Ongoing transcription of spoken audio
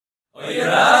After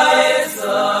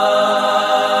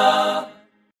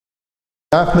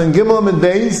Gimel and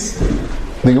days,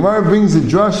 the Gemara brings a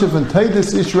drasha from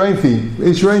Titus Ishraimi.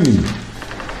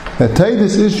 That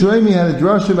Titus Ishraimi had a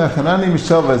drasha by Hanani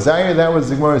Mishael Vazayir. That was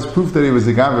the Gemara's proof that he was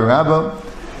a Gaver Rabbah.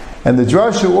 And the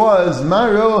drasha was,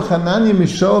 Maro Hanani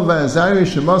Mishael Vazayir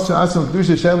Shemasu Asam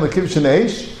Kedusha Shem Lakiv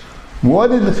Shneish. What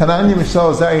did the Hanani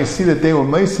Mishael Vazayir see that they were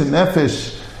Meisa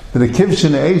Nefesh to the Kiv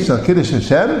Shneish al Kiddush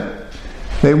Hashem?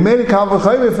 They made a Kal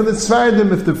V'chayim for the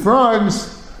Tzvardim if the frogs,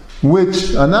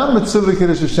 which are not Mitzvah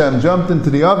Kiddush Hashem, jumped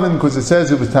into the oven because it says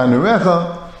it was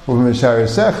Tanurecha or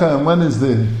Misharisecha, and when is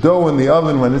the dough in the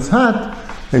oven when it's hot?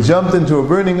 They jumped into a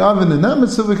burning oven and not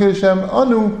Mitzvah Kiddush Hashem,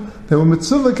 Anu, they were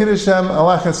Mitzvah Kiddush Hashem,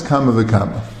 Alachas Kama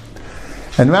V'Kama.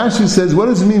 And Rashi says, what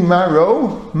does it mean,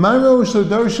 Maro? Maro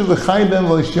Shodorshu V'chai Behem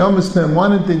V'Lishyomistem. Why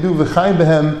didn't they do V'chai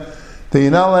Behem? That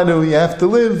you're not allowed to, you have to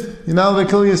live, you're not allowed to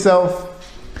kill yourself.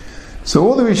 So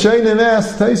all the Rishonim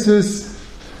asked Taisus,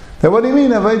 that what do you mean?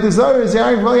 Avodah Zarah is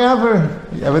Yaakov V'Yaver.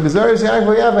 Avodah Zarah is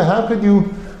Yaakov V'Yaver. How could you?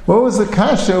 What was the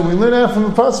kasha? We learned out from the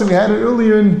pasuk. We had it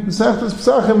earlier in Masechtas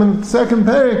Pesachim in the second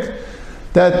parak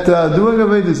that doing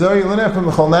Avodah Zarah you learn out from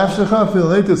Chol Nafshecha,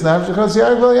 Fileitus Nafshecha is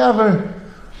Yaakov V'Yaver.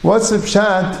 What's the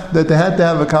pshat that they had to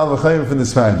have a Kal V'chayim from the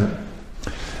Sfardim?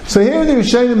 So here in the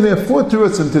Rishonim there are 4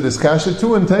 terutzim to this kasha: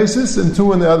 2 in Taisus and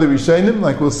 2 in the other Rishonim.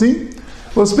 Like we'll see,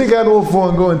 we'll speak out all 4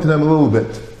 and go into them a little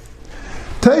bit.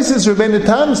 Taisus, Rabbeinu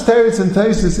Tam's teretz in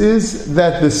Taisus is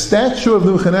that the statue of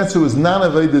Nebuchadnezzar was not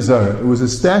Avodah Zarah. It was a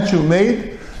statue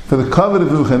made for the covet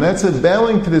of Nebuchadnezzar.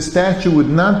 Bowing to the statue would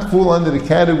not fall under the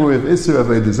category of Isser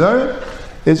Avodah Zarah.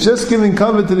 It's just giving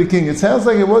covet to the king. It sounds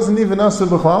like it wasn't even Asur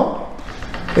B'chal.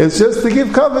 It's just to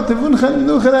give covet to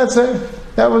Nebuchadnezzar.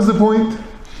 That was the point.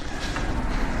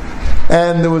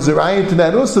 And there was a riot to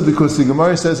that also because the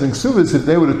Gemara says in Ksuvas, if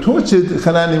they would have tortured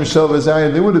Hanani Mishael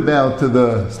V'Zayir, they would have bowed to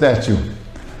the statue.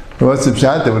 What's the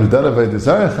pshat? They would have done Avodah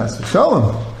Zarah. Chas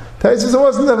v'shalom. Taisus, it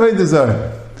wasn't Avodah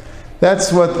Zarah.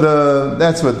 That's what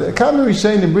the Kama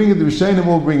Rishonim bring it. The Rishonim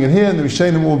will bring it here, and the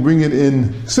Rishonim will bring it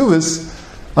in Ksuvas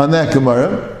on that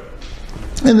Gemara.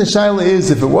 And the shaila is,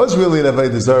 if it was really an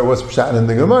Avodah Zarah, what's pshat in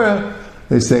the Gemara?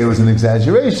 They say it was an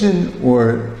exaggeration,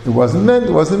 or it wasn't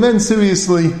meant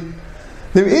seriously.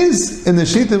 There is in the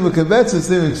Shita Mekabetzes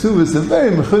there in Ksuvas a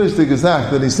very mechudesh de Gezak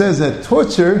that he says that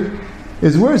torture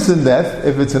is worse than death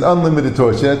if it's an unlimited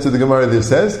torture. That's what the Gemara there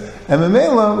says. And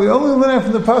Memela, we only learn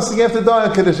from the pasuk you have to die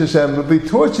on Kiddush Hashem, but be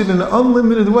tortured in an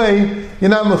unlimited way,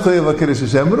 you're not mechayev on Kiddush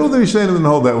Hashem. But all the Rishonim don't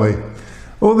hold that way.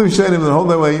 All the Rishonim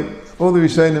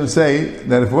say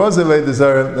that if it was Avodah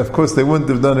Zarah, of course they wouldn't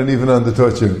have done it even under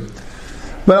torture.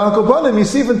 But Al Kopanim, you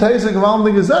see from Taisuk Gaval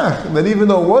the Gezach that even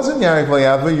though it wasn't Yaakov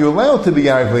V'Yaver, you're allowed to be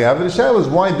Yaakov V'Yaver. The shaila is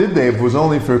why did they if it was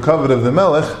only for a covet of the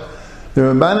Melech? The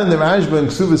Ramban and the Rashba and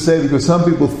Ksubas say because some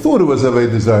people thought it was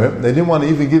Avodah Zarah. They didn't want to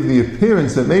even give the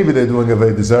appearance that maybe they're doing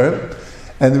Avodah Zarah.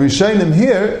 And the Rishonim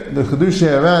here, the Chedushei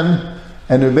Aran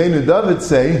and Rabbeinu David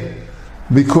say,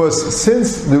 because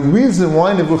since the reason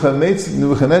why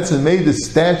Nebuchadnezzar made the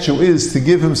statue is to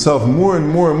give himself more and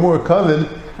more and more covet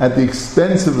at the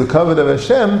expense of the covet of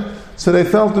Hashem, so they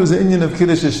felt there was an inyan of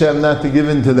Kiddush Hashem not to give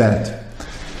in to that.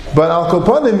 But Al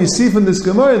Kopanim, you see from this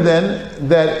Gemara then,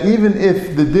 that even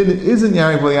if the din isn't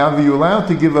Yaakov V'Yaver, you're allowed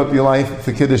to give up your life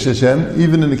for Kiddush Hashem,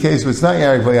 even in the case where it's not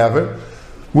Yaakov V'Yaver,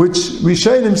 which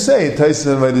Rishonim say, Taisus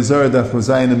and Avodah Zarah, Daf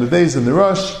Mozayin and Bebeis in the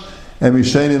Rosh, and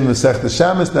Rishonim Masechtas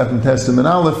Shabbos, Daf Testament and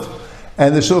Aleph,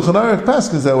 and the Shulchan Aruch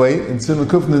paskins that way, in Simon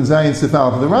Kufn and Zayin Sif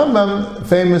Aleph. The Rambam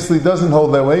famously doesn't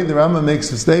hold that way. The Rambam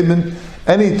makes a statement,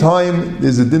 any time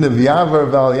there's a din of Yavar,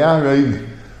 Val Yareg,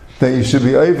 that you should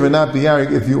be over and not be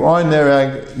Yareg. If you are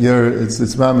Nerag,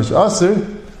 it's Mamish Aser.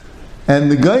 And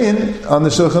the Gayin on the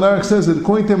Shulchan Aruch says that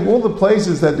according to him, all the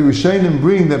places that the Rishonim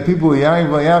bring that people were Yareg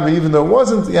V'Yaver, even though it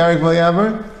wasn't Yareg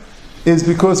V'Yaver, is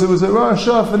because it was a Rosh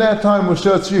Hashanah for that time was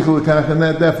Shot Shrichul Lekach, and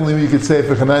that definitely we could say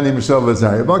for Hanani Mishael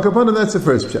V'Zayir. But that's the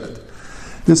first pshat.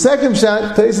 The second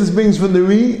pshat, Taisus brings from the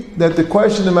Ri that the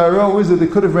question of Maro is that they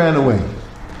could have ran away.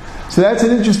 So that's an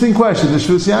interesting question. The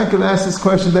Shvus Yaakov asked this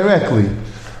question directly.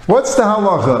 What's the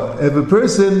halacha? If a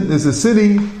person is a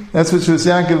city, that's what Shvus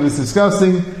Yaakov is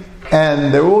discussing,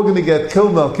 and they're all going to get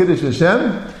killed by Kiddush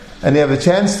Hashem, and you have a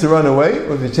chance to run away,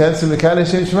 or the chance to Mekadosh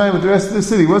Shem Shemayim with the rest of the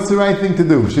city. What's the right thing to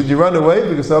do? Should you run away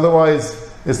because otherwise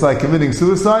it's like committing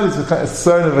suicide? It's a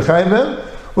sign of a chayim.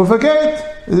 Or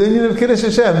forget the union of Kiddush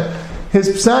Hashem. His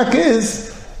psak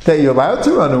is that you're allowed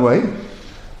to run away.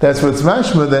 That's what's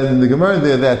mashma. That in the Gemara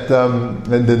there, that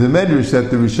and the Medrash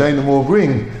that the Rishonim will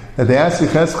bring, that they asked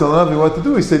Yechezkel Navi what to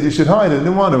do. He said you should hide. And they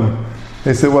didn't want to.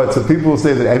 They said what? So people will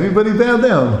say that everybody bowed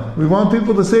down. We want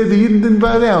people to say the Yidden didn't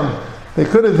bow down. They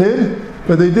could have hid,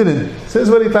 but they didn't. Says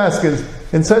what he paskins.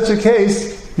 In such a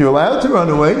case, you're allowed to run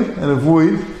away and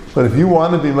avoid, but if you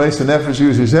want to be Meiser Nefesh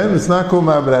Yus Hashem, it's not called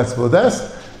Ma'abadas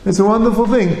V'Odas. It's a wonderful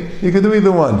thing. You can do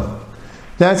either one.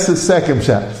 That's the second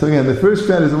shot. So again, the first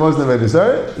shot is the Muslim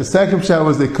Edizar. The second shot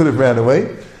was they could have ran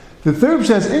away. The third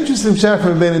shot is interesting shot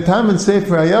from Ben Tam and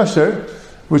Sefer HaYashar,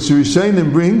 which the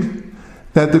Rishonim bring,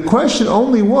 that the question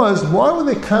only was, why were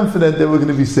they confident they were going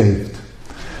to be saved?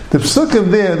 The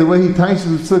Psukim there, the way he ties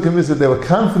the Psukim is that they were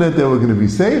confident they were going to be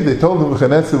saved. They told them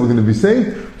they were going to be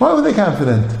saved. Why were they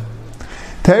confident?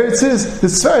 Teretz says the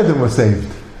Tzfardim were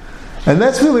saved. And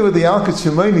that's really what the Alkat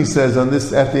Shemaini says on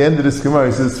this at the end of this Gemara.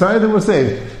 He says the Tzfardim were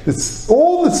saved.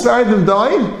 All the Tzfardim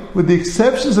died, with the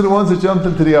exceptions of the ones that jumped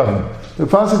into the oven. The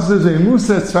Pasuk says,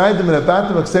 Musa Tzfardim and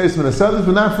Abatim Akseris Menasadim,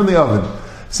 but not from the oven.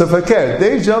 So Fakir,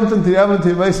 they jumped into the oven to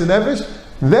Meiser Nefesh,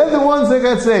 they're the ones that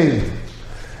got saved.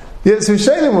 Yes,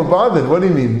 Rishonim were bothered. What do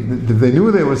you mean? They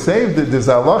knew they were saved? There's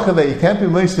a halacha that you can't be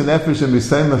Meiser Nefesh and be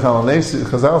Seimach al Nes.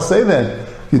 Chazal say that.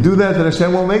 You do that, then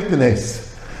Hashem won't make the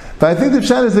Nes. But I think the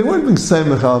pshat is they weren't being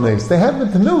Seimach al Nes. They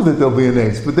happen to know that there'll be a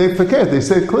Nes, but they forget. They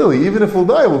say clearly, even if we'll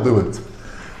die, we'll do it.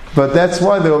 But that's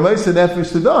why they were Meiser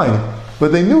Nefesh to die.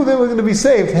 But they knew they were going to be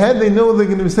saved. Had they known they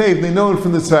were going to be saved, they know it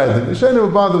from the Tzfardim. The Rishonim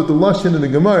were bothered with the Lashon in the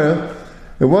Gemara.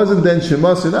 It wasn't then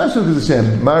Shemas and Ashur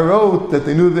Hashem. Ma wrote that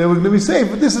they knew they were going to be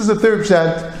saved. But this is the third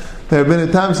pshat. There have been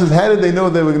a time since, how did they know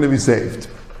they were going to be saved?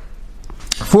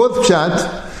 Fourth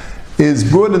pshat is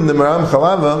brought in the Maram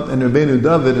Chalava and Rabbeinu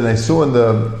David, and I saw in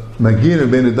the Magir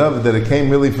Rabbeinu David that it came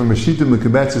really from Rashita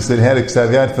Mekabetzis that had a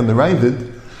Ksaviyat from the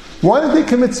Ravid. Why did they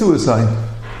commit suicide?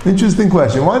 Interesting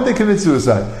question. Why did they commit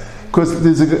suicide? Because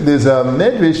there's a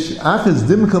medrash, Achaz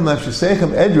Dimkam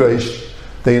Nafshasechem Edrash,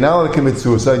 they are not allowed to commit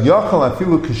suicide. Yachal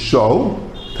Afilu Kishol,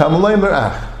 Tamalay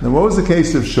Merach. Now what was the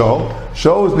case of Shaul?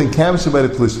 Shaul was being captured by the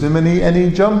Plishtim, and he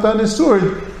jumped on his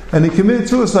sword, and he committed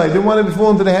suicide. He didn't want to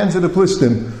fall into the hands of the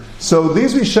Plishtim. So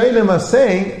these Rishonim are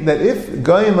saying that if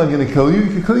Goyim are going to kill you,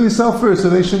 you can kill yourself first, so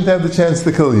they shouldn't have the chance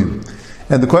to kill you.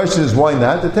 And the question is, why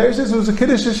not? The Torah says it was a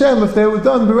Kiddush Hashem. If they were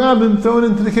done, Barabim, thrown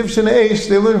into the Kivshin Eish,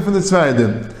 they learned from the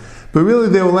Tzfardim. But really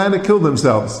they were allowed to kill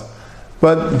themselves.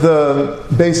 But the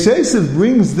Beis Yosef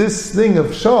brings this thing of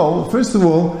Shaul. First of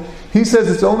all, he says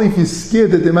it's only if you're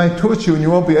scared that they might torture you and you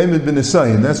won't be Eimed bin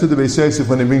Esayim. That's what the Beis Yosef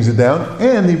when he brings it down.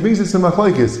 And he brings it to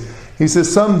Machlokes. He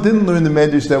says some didn't learn the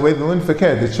Medrash that way. They learned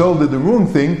Fakir. That Shaul did the wrong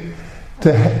thing.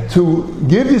 To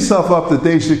give yourself up that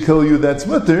they should kill you, that's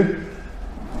mutter.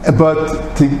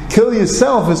 But to kill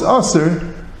yourself is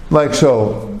asr, like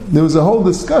Shaul. There was a whole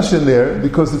discussion there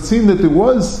because it seemed that there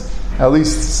was at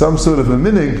least some sort of a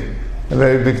minig, a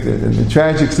very big, a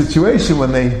tragic situation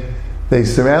when they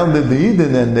surrounded the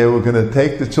Eden and they were going to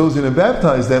take the children and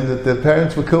baptize them, that their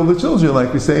parents would kill the children,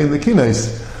 like we say in the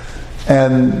Kinais.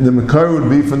 And the Makar would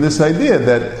be from this idea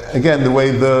that, again, the way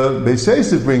the Beis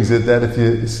Yosef brings it, that if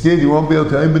you're scared you won't be able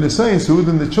to Eiv bin Esayim, so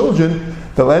within the children,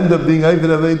 they'll end up being Eiv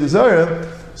Avodah Zarah,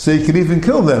 so you could even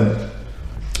kill them.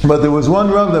 But there was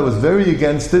one Rav that was very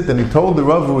against it, and he told the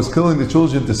Rav who was killing the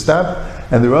children to stop,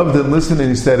 and the Rav didn't listen, and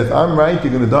he said, if I'm right,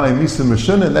 you're going to die in Misa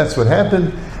Meshuna, and that's what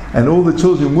happened, and all the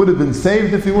children would have been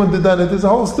saved if he wouldn't have done it. There's a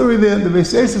whole story there. The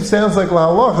Beis Yosef sounds like La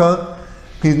Halacha.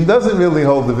 He doesn't really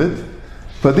hold of it.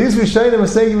 But these Rishonim are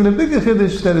saying even a bigger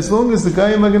Chiddush, that as long as the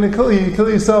Goyim are going to kill you, you kill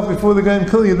yourself before the Goyim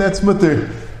kill you, that's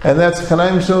mutter. And that's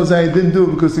Chanaim shows I didn't do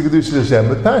it because the Kedusha Hashem.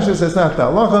 But Pasha says not the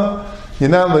halacha. You're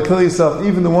not allowed to kill yourself.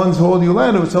 Even the ones who hold you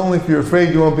alive, it's only if you're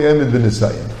afraid you won't be Eimed bin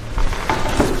Esayim.